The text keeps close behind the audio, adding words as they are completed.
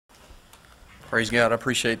Praise God. I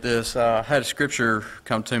appreciate this. I had a scripture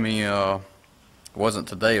come to me. It wasn't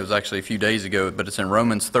today. It was actually a few days ago, but it's in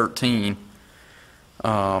Romans 13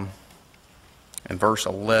 and verse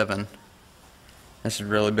 11. This has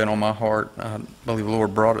really been on my heart. I believe the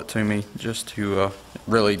Lord brought it to me just to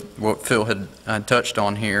really what Phil had touched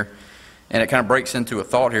on here. And it kind of breaks into a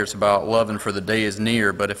thought here. It's about loving for the day is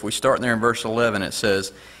near. But if we start there in verse 11, it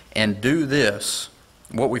says, "And do this,"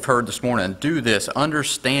 what we've heard this morning, "do this,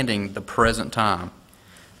 understanding the present time.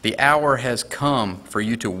 The hour has come for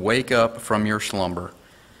you to wake up from your slumber,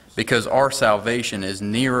 because our salvation is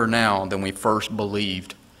nearer now than we first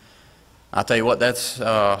believed." I tell you what, that's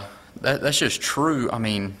just true. I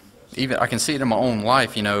mean, even I can see it in my own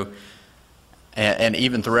life, you know, and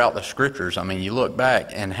even throughout the scriptures. I mean, you look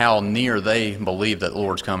back and how near they believed that the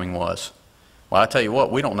Lord's coming was. Well, I tell you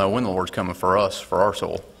what, we don't know when the Lord's coming for us, for our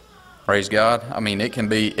soul. Praise God. I mean, it could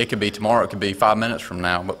be tomorrow, it could be 5 minutes from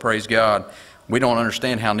now, but praise God, we don't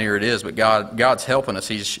understand how near it is, but God's helping us.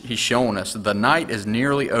 He's showing us the night is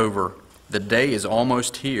nearly over, the day is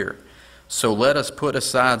almost here. So let us put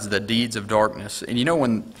aside the deeds of darkness. And you know,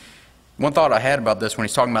 one thought I had about this when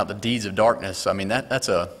he's talking about the deeds of darkness, I mean, that's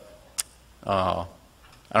a, I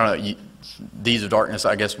don't know, deeds of darkness,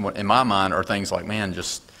 I guess, in my mind are things like, man,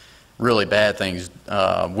 just really bad things,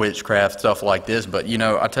 witchcraft, stuff like this. But, you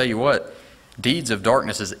know, I tell you what, deeds of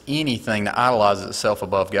darkness is anything that idolizes itself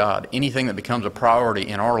above God. Anything that becomes a priority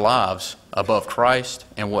in our lives above Christ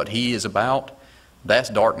and what He is about, that's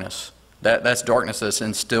darkness. That's darkness that's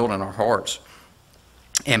instilled in our hearts.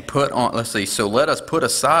 And put on, let's see, so let us put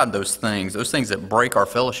aside those things that break our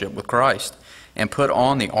fellowship with Christ, and put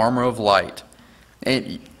on the armor of light.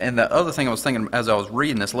 And the other thing I was thinking as I was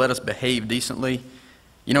reading this, let us behave decently.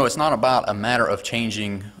 You know, it's not about a matter of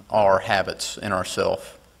changing our habits in ourselves.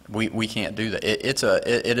 We can't do that.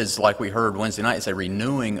 It is like we heard Wednesday night. It's a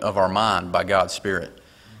renewing of our mind by God's Spirit.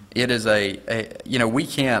 It is you know, we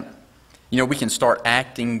can't. You know, we can start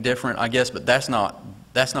acting different, I guess, but that's not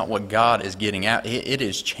what God is getting at. It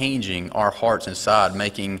is changing our hearts inside,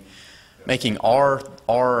 making our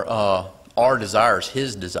desires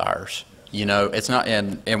His desires. You know, it's not,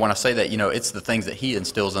 and when I say that, you know, it's the things that He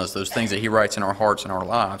instills in us, those things that He writes in our hearts and our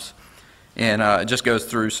lives. And it just goes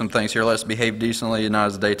through some things here. Let us behave decently, not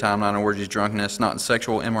as daytime, not in orgies, drunkenness, not in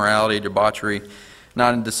sexual immorality, debauchery,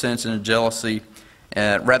 not in dissension and jealousy.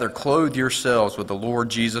 Rather clothe yourselves with the Lord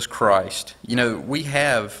Jesus Christ. You know, we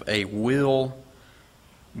have a will.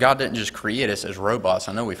 God didn't just create us as robots.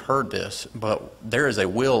 I know we've heard this, but there is a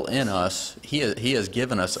will in us. He has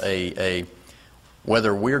given us a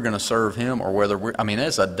whether we're going to serve Him or whether we're, I mean,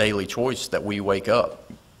 it's a daily choice that we wake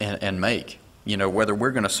up and make. You know, whether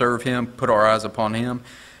we're going to serve Him, put our eyes upon Him,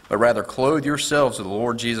 but rather clothe yourselves with the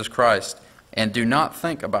Lord Jesus Christ, and do not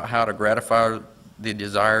think about how to gratify the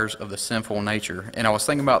desires of the sinful nature. And I was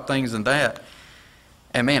thinking about things in that,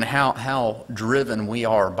 and man, how driven we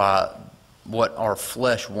are by what our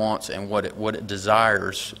flesh wants and what it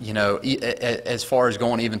desires, you know, as far as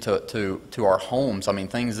going even to our homes. I mean,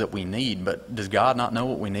 things that we need, but does God not know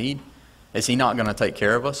what we need? Is He not going to take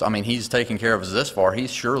care of us? I mean, He's taken care of us this far.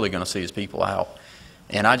 He's surely going to see His people out.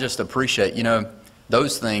 And I just appreciate, you know,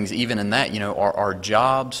 those things, even in that, you know, our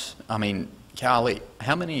jobs. I mean, golly,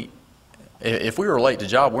 how many, if we were late to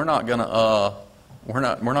job, we're not going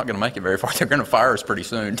to make it very far. They're going to fire us pretty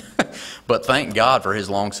soon. But thank God for His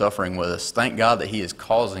long suffering with us. Thank God that He is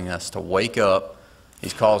causing us to wake up.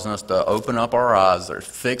 He's causing us to open up our eyes, or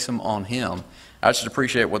fix them on Him. I just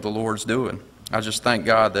appreciate what the Lord's doing. I just thank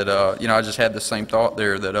God that, you know, I just had the same thought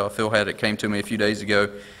there that Phil had. It came to me a few days ago.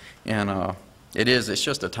 And it's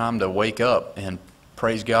just a time to wake up and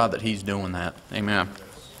praise God that He's doing that. Amen.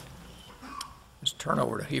 Let's turn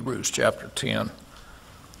over to Hebrews chapter 10.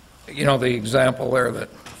 You know, the example there that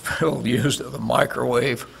Phil used of the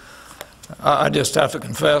microwave, I just have to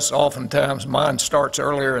confess, oftentimes mine starts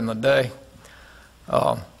earlier in the day.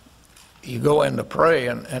 You go in to pray,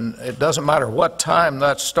 and it doesn't matter what time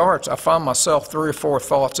that starts. I find myself 3 or 4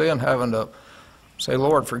 thoughts in having to say,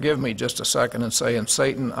 Lord, forgive me just a second, and saying,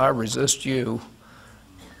 Satan, I resist you,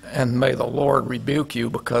 and may the Lord rebuke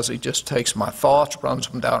you, because he just takes my thoughts, runs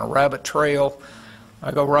them down a rabbit trail.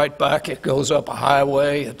 I go right back, it goes up a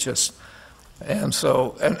highway, it just, and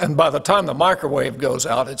so, and by the time the microwave goes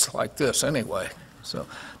out, it's like this anyway. So,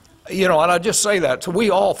 you know, and I just say that, so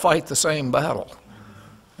we all fight the same battle.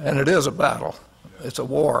 And it is a battle. It's a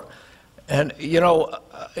war. And, you know,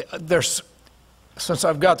 since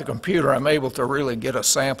I've got the computer, I'm able to really get a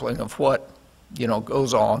sampling of what, you know,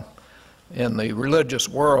 goes on in the religious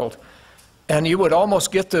world. And you would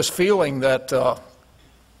almost get this feeling that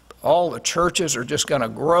all the churches are just going to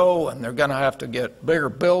grow, and they're going to have to get bigger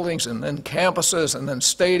buildings and then campuses and then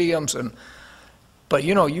stadiums. But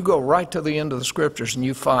you know, you go right to the end of the Scriptures and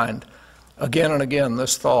you find again and again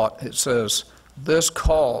this thought. It says, this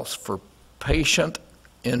calls for patient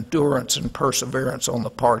endurance and perseverance on the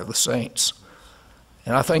part of the saints.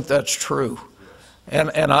 And I think that's true.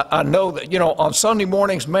 And I know that, you know, on Sunday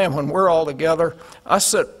mornings, man, when we're all together, I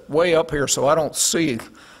sit way up here so I don't see.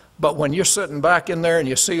 But when you're sitting back in there and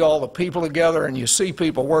you see all the people together and you see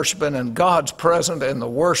people worshiping and God's present in the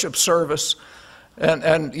worship service,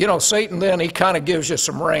 and you know, Satan then, he kind of gives you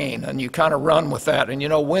some rain and you kind of run with that. And you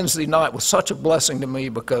know, Wednesday night was such a blessing to me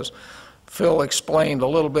because Phil explained a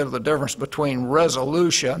little bit of the difference between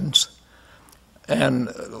resolutions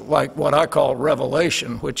and like what I call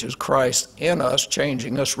revelation, which is Christ in us,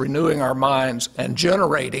 changing us, renewing our minds, and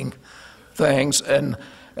generating things. And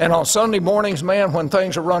on Sunday mornings, man, when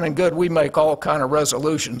things are running good, we make all kind of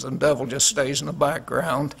resolutions, and the devil just stays in the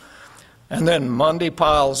background. And then Monday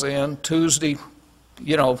piles in, Tuesday,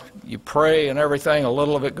 you know, you pray and everything, a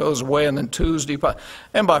little of it goes away, and then Tuesday,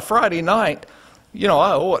 and by Friday night, you know,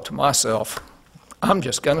 I owe it to myself. I'm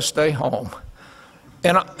just going to stay home.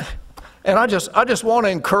 And I just want to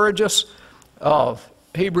encourage us.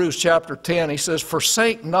 Hebrews chapter 10, he says,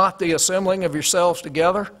 forsake not the assembling of yourselves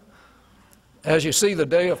together as you see the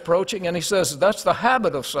day approaching. And he says that's the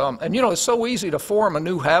habit of some. And you know, it's so easy to form a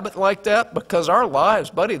new habit like that because our lives,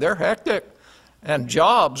 buddy, they're hectic. And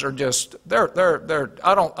jobs are just, I'm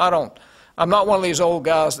not one of these old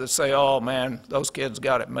guys that say, oh man, those kids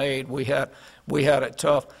got it made. We had it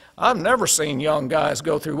tough. I've never seen young guys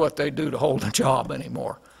go through what they do to hold a job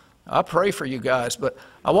anymore. I pray for you guys, but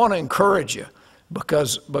I want to encourage you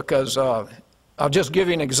because I'll just give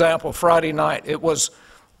you an example. Friday night, it was,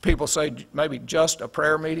 people say maybe just a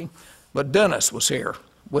prayer meeting, but Dennis was here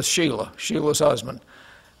with Sheila's husband.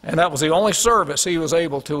 And that was the only service he was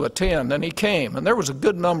able to attend, and he came. And there was a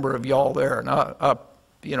good number of y'all there, and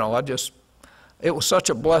it was such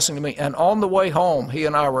a blessing to me. And on the way home, he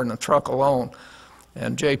and I were in the truck alone,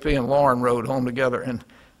 and JP and Lauren rode home together, and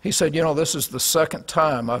he said, you know, this is the second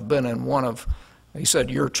time I've been in one of, he said,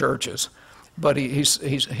 your churches. But he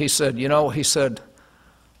said, you know, he said,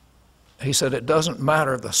 it doesn't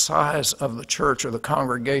matter the size of the church or the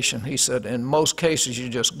congregation. He said, in most cases, you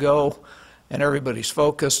just go and everybody's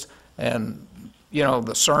focused and, you know,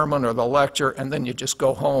 the sermon or the lecture, and then you just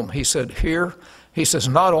go home. He said, here, he says,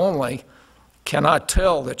 not only can I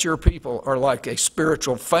tell that your people are like a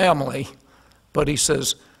spiritual family, but he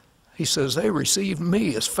says, they received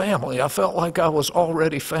me as family. I felt like I was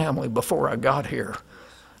already family before I got here.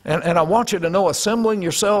 And I want you to know, assembling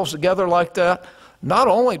yourselves together like that, not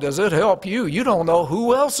only does it help you, you don't know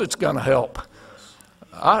who else it's going to help.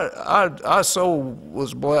 I so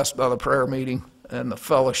was blessed by the prayer meeting and the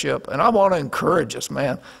fellowship, and I want to encourage us,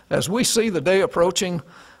 man, as we see the day approaching,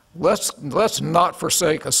 let's not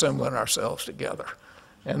forsake assembling ourselves together.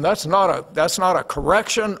 And that's not a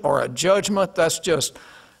correction or a judgment. That's just,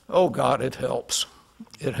 oh God, it helps.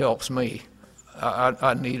 It helps me.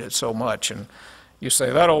 I need it so much. And you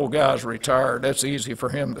say, that old guy's retired. That's easy for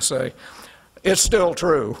him to say. It's still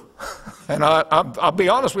true. And I'll be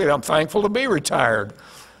honest with you, I'm thankful to be retired.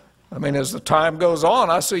 I mean, as the time goes on,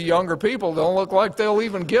 I see younger people don't look like they'll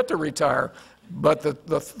even get to retire. But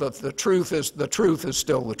the truth is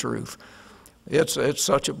still the truth. It's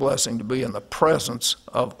such a blessing to be in the presence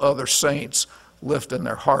of other saints lifting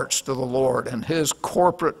their hearts to the Lord, and His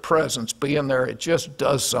corporate presence being there, it just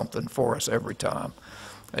does something for us every time.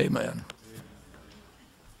 Amen.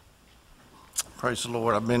 Praise the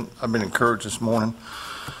Lord. I've been encouraged this morning.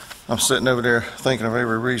 I'm sitting over there thinking of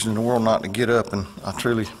every reason in the world not to get up, and I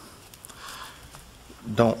truly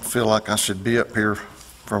don't feel like I should be up here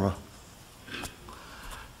from a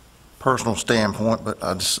personal standpoint, but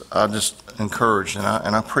I just encouraged, and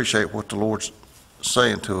I appreciate what the Lord's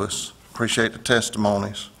saying to us. Appreciate the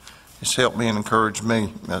testimonies. It's helped me and encouraged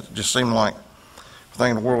me. It just seemed like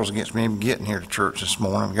everything in the world was against me even getting here to church this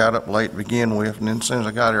morning. I got up late to begin with, and then as soon as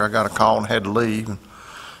I got here, I got a call and had to leave. And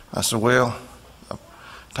I said, well, by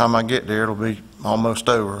the time I get there, it'll be almost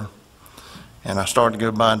over. And I started to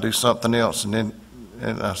go by and do something else, and then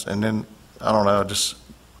I don't know,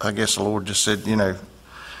 I guess the Lord just said, you know,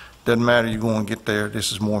 doesn't matter, you're going to get there.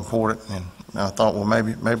 This is more important. And I thought, well,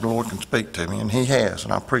 maybe the Lord can speak to me, and He has,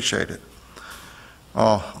 and I appreciate it.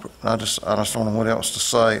 I just don't know what else to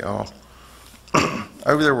say.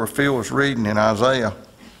 Over there where Phil was reading in Isaiah,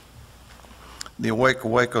 the Awake,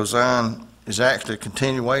 Awake, O Zion is actually a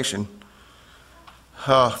continuation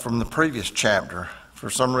from the previous chapter. For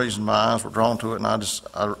some reason, my eyes were drawn to it, and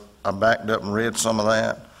I backed up and read some of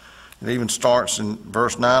that. It even starts in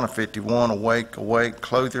verse 9 of 51, awake, awake,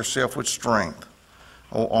 clothe yourself with strength,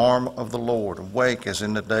 O arm of the Lord, awake as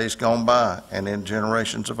in the days gone by and in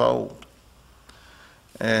generations of old.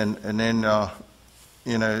 And then,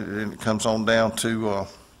 then it comes on down to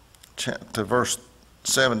verse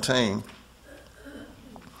 17.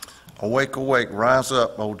 Awake, awake, rise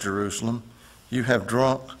up, O Jerusalem. You who have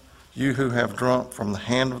drunk from the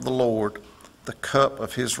hand of the Lord the cup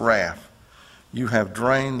of his wrath. You who have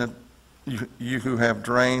drained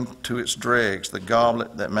to its dregs the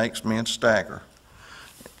goblet that makes men stagger.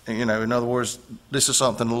 In other words, this is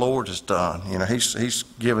something the Lord has done. He's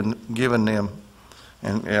given them,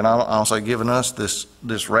 and I'll say given us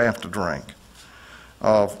this wrath to drink.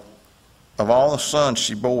 Of all the sons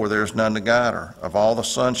she bore, there is none to guide her. Of all the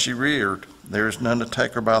sons she reared, there is none to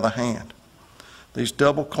take her by the hand. These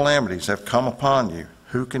double calamities have come upon you.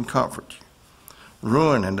 Who can comfort you?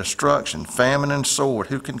 Ruin and destruction, famine and sword,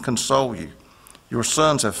 who can console you? Your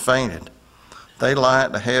sons have fainted. They lie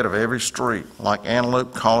at the head of every street, like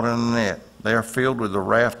antelope caught in a net. They are filled with the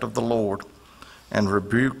wrath of the Lord and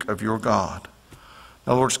rebuke of your God.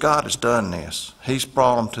 In other words, God has done this. He's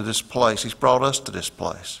brought them to this place. He's brought us to this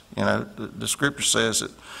place. The Scripture says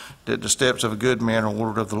that the steps of a good man are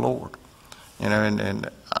ordered of the Lord.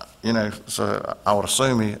 So I would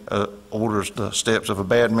assume he orders the steps of a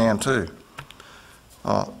bad man too.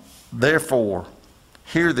 Therefore,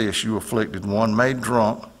 hear this, you afflicted one, made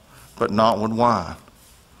drunk, but not with wine.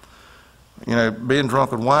 Being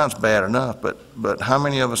drunk with wine's bad enough, but how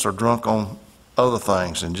many of us are drunk on other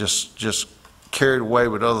things and just carried away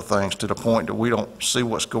with other things to the point that we don't see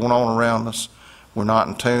what's going on around us? We're not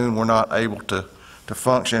in tune. We're not able to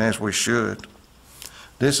function as we should.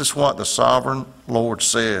 This is what the sovereign Lord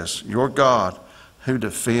says, your God who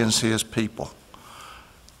defends his people.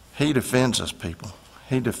 He defends us, people.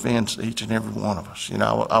 He defends each and every one of us.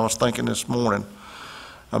 I was thinking this morning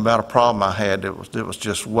about a problem I had that was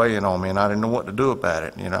just weighing on me, and I didn't know what to do about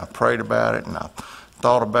it. I prayed about it, and I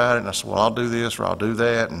thought about it, and I said, well, I'll do this or I'll do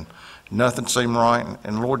that, and nothing seemed right,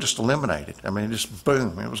 and the Lord just eliminated it. Just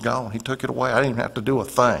boom, it was gone. He took it away. I didn't even have to do a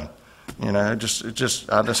thing. I just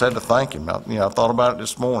had to thank him. I thought about it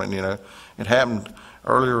this morning. It happened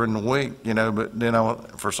earlier in the week. But then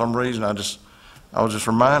for some reason I was just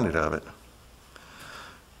reminded of it.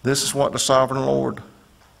 This is what the sovereign Lord,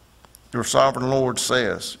 your sovereign Lord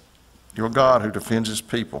says, your God who defends his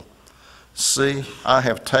people. See, I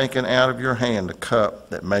have taken out of your hand the cup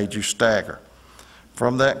that made you stagger.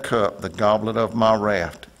 From that cup, the goblet of my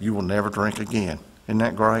wrath, you will never drink again. Isn't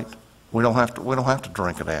that great? We don't have to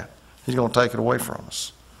drink of that. He's going to take it away from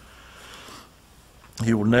us.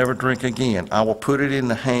 You will never drink again. I will put it in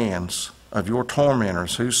the hands of your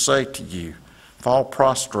tormentors who say to you, fall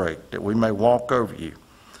prostrate that we may walk over you,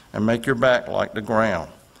 and make your back like the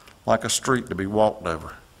ground, like a street to be walked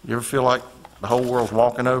over. You ever feel like the whole world's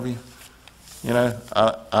walking over you?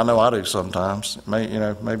 I know I do sometimes.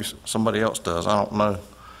 Maybe somebody else does. I don't know.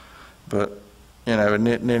 But, and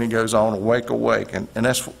then he goes on, awake, awake. And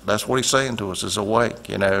that's what he's saying to us is awake,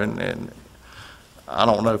 and I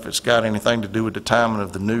don't know if it's got anything to do with the timing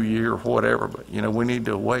of the new year or whatever, but, we need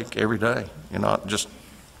to awake every day, not just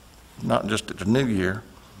at the new year.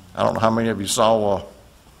 I don't know how many of you saw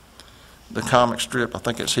the comic strip. I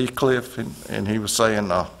think it's Heathcliff, and he was saying,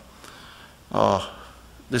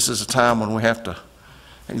 this is a time when we have to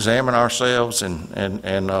examine ourselves and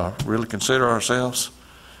really consider ourselves.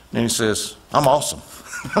 And he says, I'm awesome.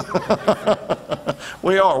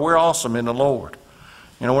 We're awesome in the Lord.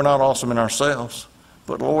 We're not awesome in ourselves,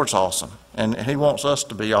 but the Lord's awesome. And he wants us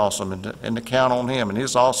to be awesome and to count on him and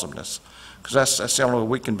his awesomeness. Because that's the only way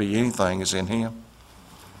we can be anything is in him.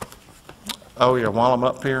 Oh yeah, while I'm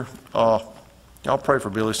up here, y'all pray for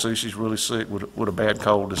Billy Sue. She's really sick with a bad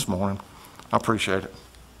cold this morning. I appreciate it.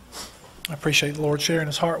 I appreciate the Lord sharing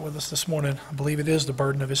his heart with us this morning. I believe it is the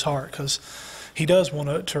burden of his heart because he does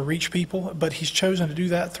want to reach people, but he's chosen to do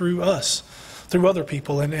that through us, through other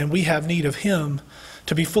people, and we have need of him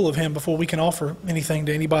to be full of him before we can offer anything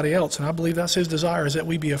to anybody else. And I believe that's his desire, is that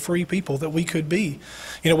we be a free people, that we could be.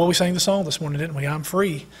 What we sang the song this morning, didn't we? I'm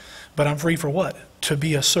free. But I'm free for what? To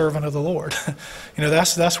be a servant of the Lord.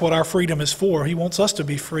 That's what our freedom is for. He wants us to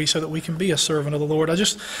be free so that we can be a servant of the Lord. I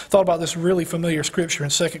just thought about this really familiar scripture in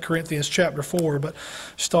 2 Corinthians chapter 4, but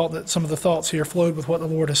just thought that some of the thoughts here flowed with what the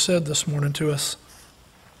Lord has said this morning to us.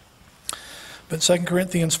 But 2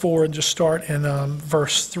 Corinthians 4, and just start in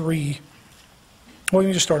verse 3. Well, you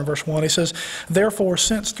can just start in verse 1. He says, therefore,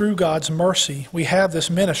 since through God's mercy we have this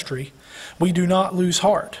ministry, we do not lose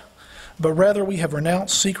heart. But rather we have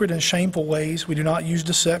renounced secret and shameful ways. We do not use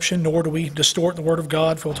deception, nor do we distort the word of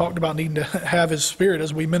God. Phil talked about needing to have his Spirit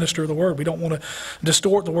as we minister the word. We don't want to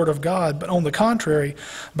distort the word of God, but on the contrary,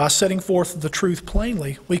 by setting forth the truth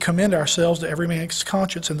plainly, we commend ourselves to every man's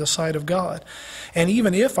conscience in the sight of God. And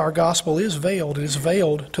even if our gospel is veiled, it is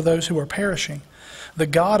veiled to those who are perishing. The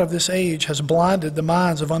God of this age has blinded the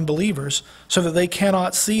minds of unbelievers so that they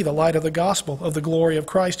cannot see the light of the gospel of the glory of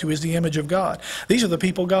Christ, who is the image of God. These are the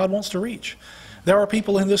people God wants to reach. There are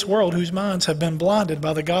people in this world whose minds have been blinded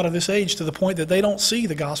by the God of this age to the point that they don't see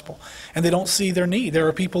the gospel and they don't see their need. There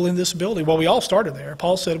are people in this building. Well, we all started there.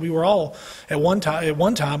 Paul said we were all, at one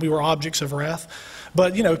time, we were objects of wrath.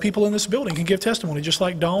 But, people in this building can give testimony, just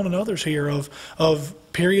like Dawn and others here, of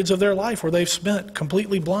periods of their life where they've spent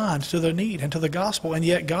completely blind to their need and to the gospel, and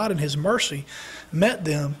yet God in his mercy met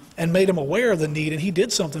them and made them aware of the need, and he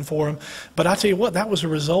did something for them. But I tell you what, that was a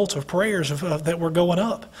result of prayers that were going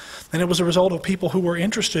up. And it was a result of people who were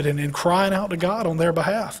interested in crying out to God on their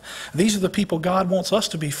behalf. These are the people God wants us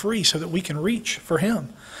to be free so that we can reach for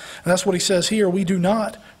him. And that's what he says here. We do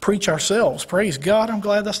not preach ourselves. Praise God. I'm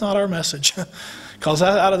glad that's not our message. Because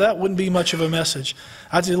out of that wouldn't be much of a message.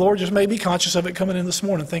 The Lord just made me conscious of it coming in this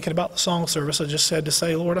morning, thinking about the song service. I just said to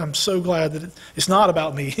say, Lord, I'm so glad that it's not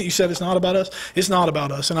about me. You said it's not about us. It's not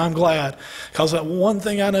about us, and I'm glad. Because that one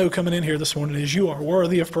thing I know coming in here this morning is you are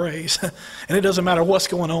worthy of praise. And it doesn't matter what's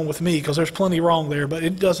going on with me, because there's plenty wrong there, but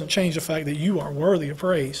it doesn't change the fact that you are worthy of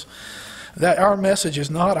praise. That our message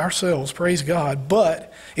is not ourselves, praise God,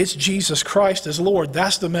 but it's Jesus Christ as Lord.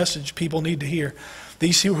 That's the message people need to hear.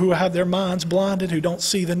 These who have their minds blinded, who don't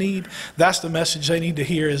see the need, that's the message they need to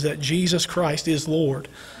hear, is that Jesus Christ is Lord.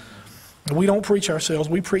 And we don't preach ourselves.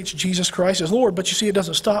 We preach Jesus Christ as Lord, but you see, it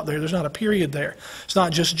doesn't stop there. There's not a period there. It's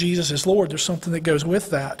not just Jesus is Lord. There's something that goes with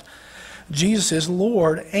that. Jesus is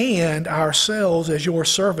Lord, and ourselves as your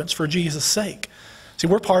servants for Jesus' sake. See,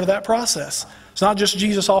 we're part of that process. It's not just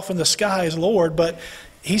Jesus off in the sky as Lord, but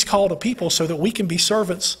he's called a people so that we can be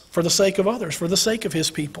servants for the sake of others, for the sake of his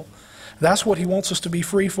people. That's what he wants us to be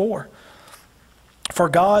free for. For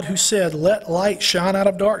God, who said, let light shine out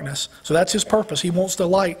of darkness. So that's his purpose. He wants the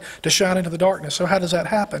light to shine into the darkness. So how does that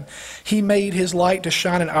happen? He made his light to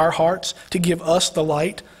shine in our hearts to give us the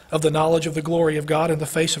light of the knowledge of the glory of God in the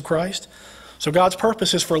face of Christ. So God's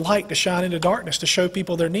purpose is for light to shine into darkness, to show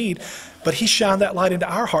people their need. But he shined that light into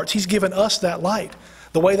our hearts. He's given us that light.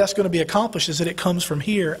 The way that's going to be accomplished is that it comes from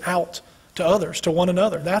here out to others, to one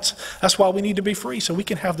another. That's why we need to be free, so we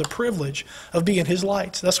can have the privilege of being his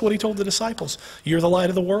lights. That's what he told the disciples. You're the light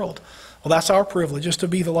of the world. Well, that's our privilege, is to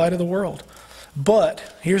be the light of the world.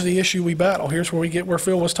 But here's the issue we battle. Here's where we get where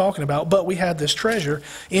Phil was talking about. But we had this treasure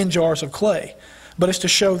in jars of clay. But it's to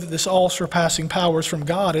show that this all-surpassing power is from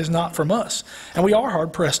God, is not from us. And we are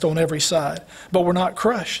hard-pressed on every side, but we're not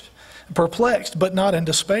crushed. Perplexed, but not in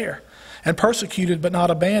despair. And persecuted, but not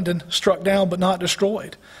abandoned. Struck down, but not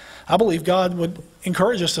destroyed. I believe God would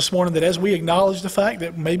encourage us this morning that as we acknowledge the fact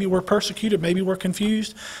that maybe we're persecuted, maybe we're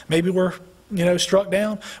confused, maybe we're struck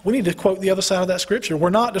down, we need to quote the other side of that scripture.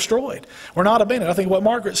 We're not destroyed. We're not abandoned. I think what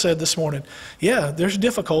Margaret said this morning, yeah, there's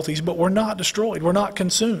difficulties, but we're not destroyed. We're not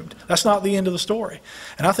consumed. That's not the end of the story.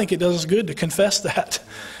 And I think it does us good to confess that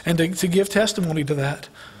and to give testimony to that.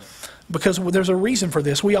 Because there's a reason for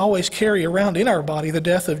this. We always carry around in our body the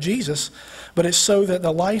death of Jesus, but it's so that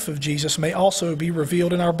the life of Jesus may also be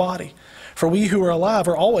revealed in our body. For we who are alive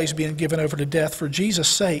are always being given over to death for Jesus'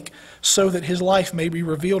 sake, so that his life may be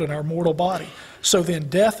revealed in our mortal body. So then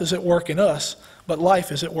death is at work in us, but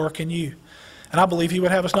life is at work in you. And I believe he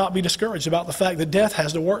would have us not be discouraged about the fact that death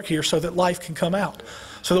has to work here so that life can come out,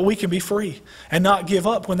 so that we can be free and not give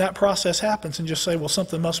up when that process happens and just say, well,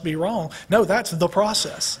 something must be wrong. No, that's the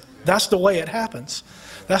process. That's the way it happens.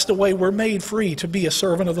 That's the way we're made free to be a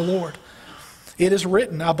servant of the Lord. It is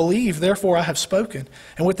written, I believe, therefore I have spoken.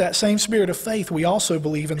 And with that same spirit of faith, we also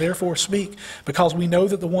believe and therefore speak, because we know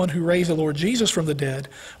that the one who raised the Lord Jesus from the dead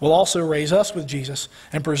will also raise us with Jesus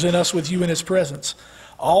and present us with you in his presence.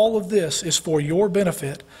 All of this is for your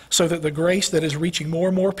benefit, so that the grace that is reaching more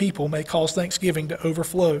and more people may cause thanksgiving to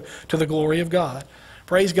overflow to the glory of God.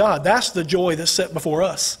 Praise God. That's the joy that's set before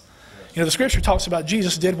us. The scripture talks about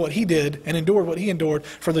Jesus did what he did and endured what he endured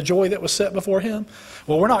for the joy that was set before him.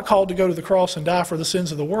 Well, we're not called to go to the cross and die for the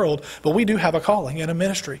sins of the world, but we do have a calling and a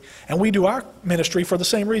ministry. And we do our ministry for the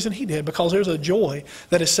same reason he did, because there's a joy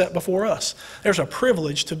that is set before us. There's a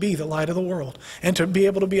privilege to be the light of the world and to be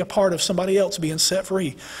able to be a part of somebody else being set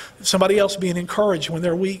free, somebody else being encouraged when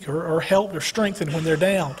they're weak, or helped or strengthened when they're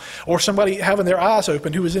down, or somebody having their eyes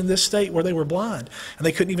opened who was in this state where they were blind and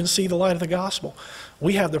they couldn't even see the light of the gospel.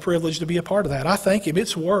 We have the privilege to be a part of that. I thank him.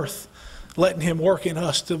 It's worth letting him work in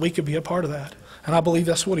us that we could be a part of that. And I believe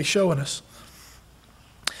that's what he's showing us.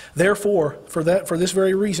 Therefore, for this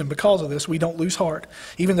very reason, because of this, we don't lose heart.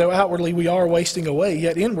 Even though outwardly we are wasting away,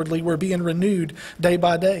 yet inwardly we're being renewed day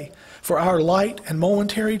by day. For our light and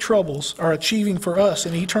momentary troubles are achieving for us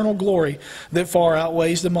an eternal glory that far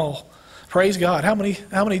outweighs them all. Praise God. How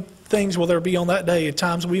many things will there be on that day at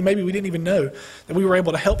times maybe we didn't even know that we were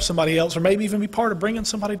able to help somebody else, or maybe even be part of bringing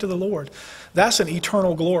somebody to the Lord? That's an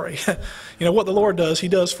eternal glory. What the Lord does, he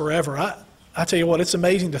does forever. I tell you what, it's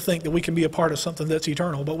amazing to think that we can be a part of something that's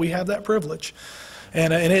eternal, but we have that privilege.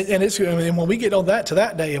 And when we get on to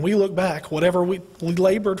that day and we look back, whatever we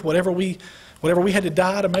labored, whatever we had to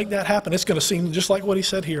die to make that happen, it's going to seem just like what he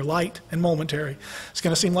said here, light and momentary. It's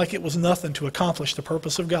going to seem like it was nothing to accomplish the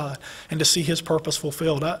purpose of God and to see his purpose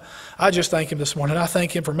fulfilled. I just thank him this morning. I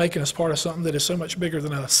thank him for making us part of something that is so much bigger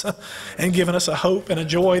than us and giving us a hope and a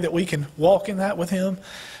joy that we can walk in that with him.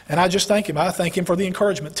 And I just thank him. I thank him for the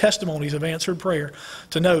encouragement, testimonies of answered prayer,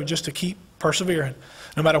 to know just to keep persevering.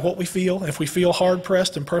 No matter what we feel, if we feel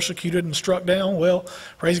hard-pressed and persecuted and struck down, well,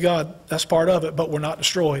 praise God, that's part of it, but we're not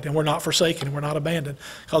destroyed, and we're not forsaken, and we're not abandoned,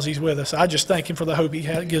 because he's with us. I just thank him for the hope he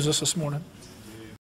gives us this morning.